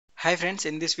Hi friends,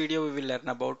 in this video we will learn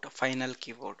about final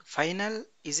keyword. Final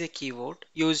is a keyword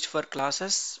used for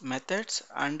classes, methods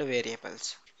and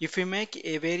variables. If we make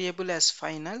a variable as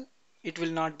final, it will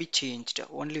not be changed.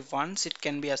 Only once it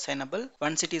can be assignable.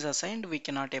 Once it is assigned, we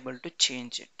cannot able to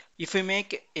change it. If we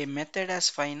make a method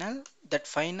as final, that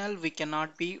final we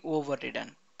cannot be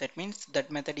overridden. That means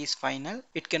that method is final,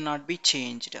 it cannot be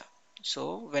changed.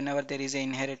 So whenever there is a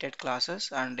inherited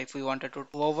classes and if we wanted to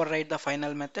override the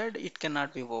final method, it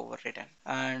cannot be overridden.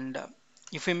 And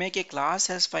if we make a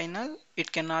class as final,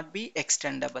 it cannot be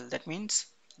extendable. That means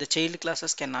the child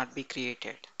classes cannot be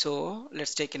created. So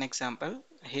let's take an example.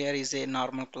 Here is a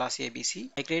normal class ABC.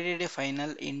 I created a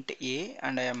final int a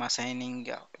and I am assigning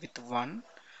with 1.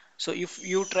 So if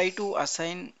you try to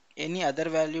assign any other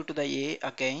value to the a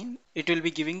again, it will be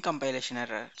giving compilation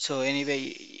error. So anyway,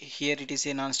 here it is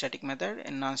a non-static method.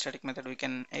 In non-static method, we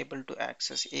can able to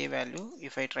access a value.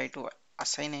 If I try to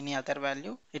assign any other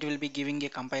value, it will be giving a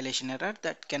compilation error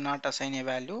that cannot assign a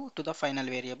value to the final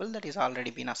variable that is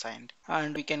already been assigned.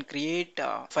 And we can create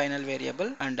a final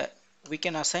variable and we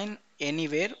can assign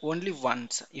anywhere only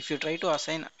once. If you try to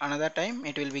assign another time,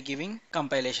 it will be giving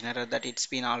compilation error that it's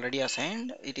been already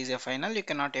assigned. It is a final, you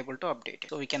cannot able to update it,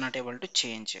 so we cannot able to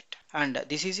change it. And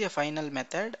this is a final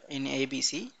method in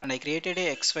ABC, and I created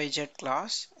a xyz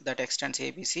class that extends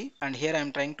ABC, and here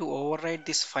I'm trying to override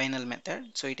this final method,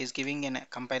 so it is giving a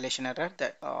compilation error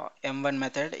that m1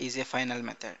 method is a final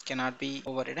method, cannot be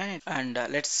overridden. And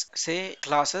let's say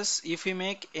classes, if we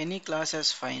make any class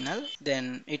as final,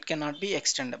 then it cannot be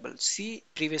extendable. See,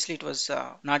 previously it was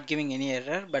not giving any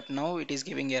error, but now it is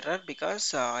giving error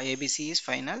because ABC is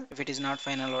final. If it is not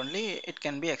final only, it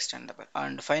can be extendable.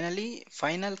 And finally,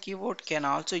 final keyword can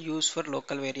also use for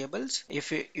local variables.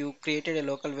 If you created a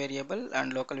local variable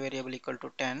and local variable equal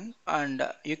to 10, and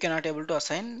you cannot able to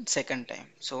assign second time,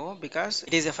 so because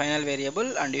it is a final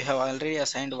variable and you have already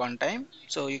assigned one time,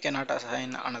 so you cannot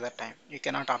assign another time, you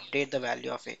cannot update the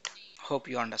value of it. Hope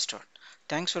you understood.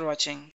 Thanks for watching.